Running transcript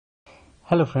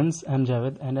Hello friends, I'm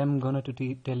Javed and I'm gonna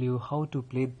tell you how to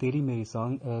play Teri Meri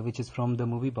song which is from the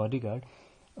movie Bodyguard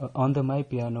on the My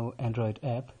Piano Android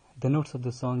app. The notes of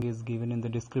the song is given in the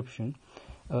description.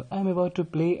 I'm about to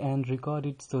play and record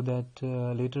it so that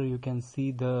later you can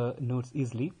see the notes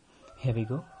easily. Here we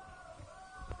go.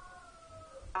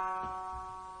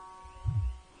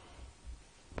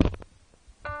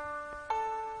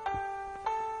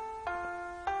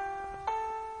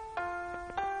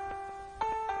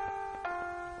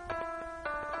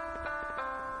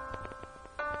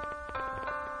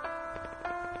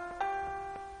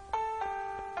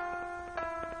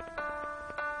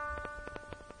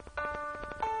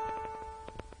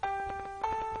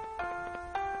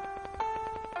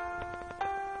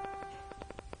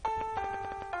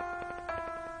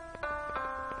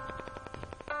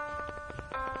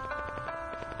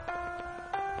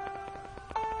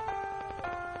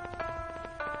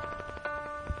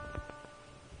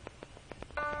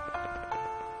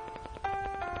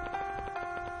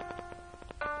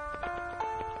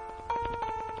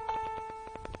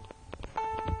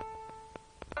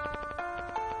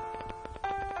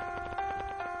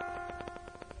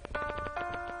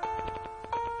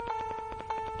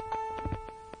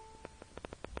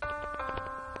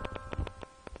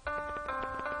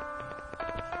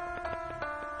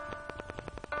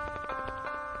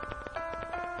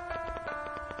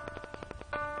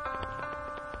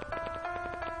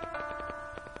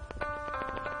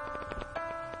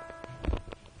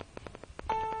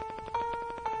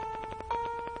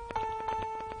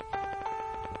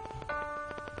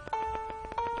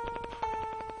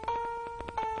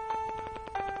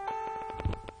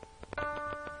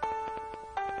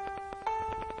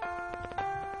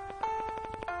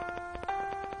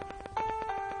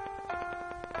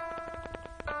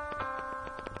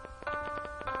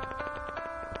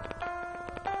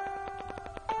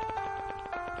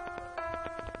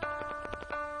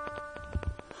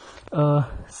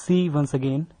 See, once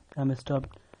again I'm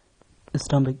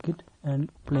stopping it and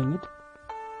playing it.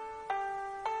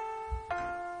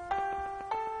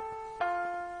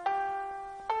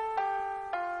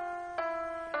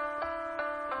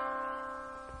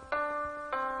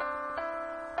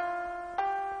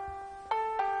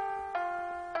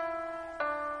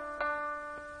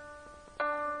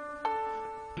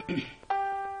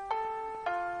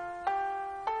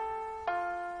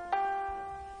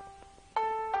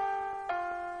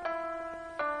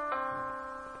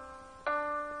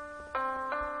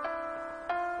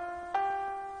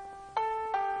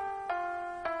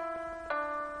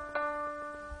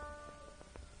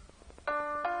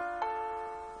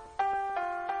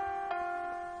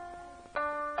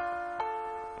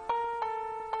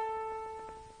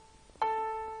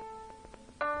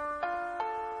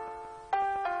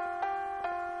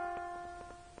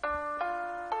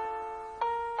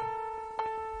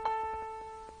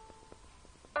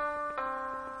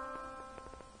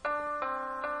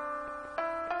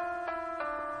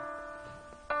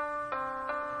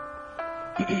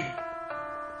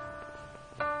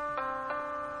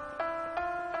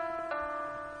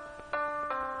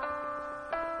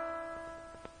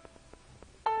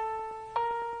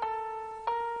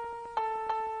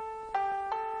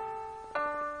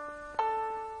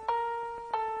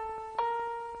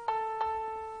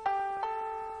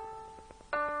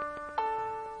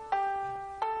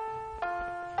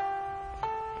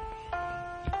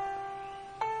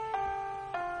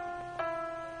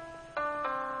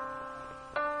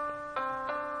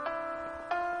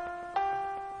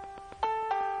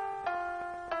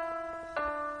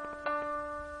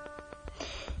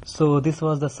 So this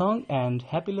was the song and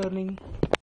happy learning.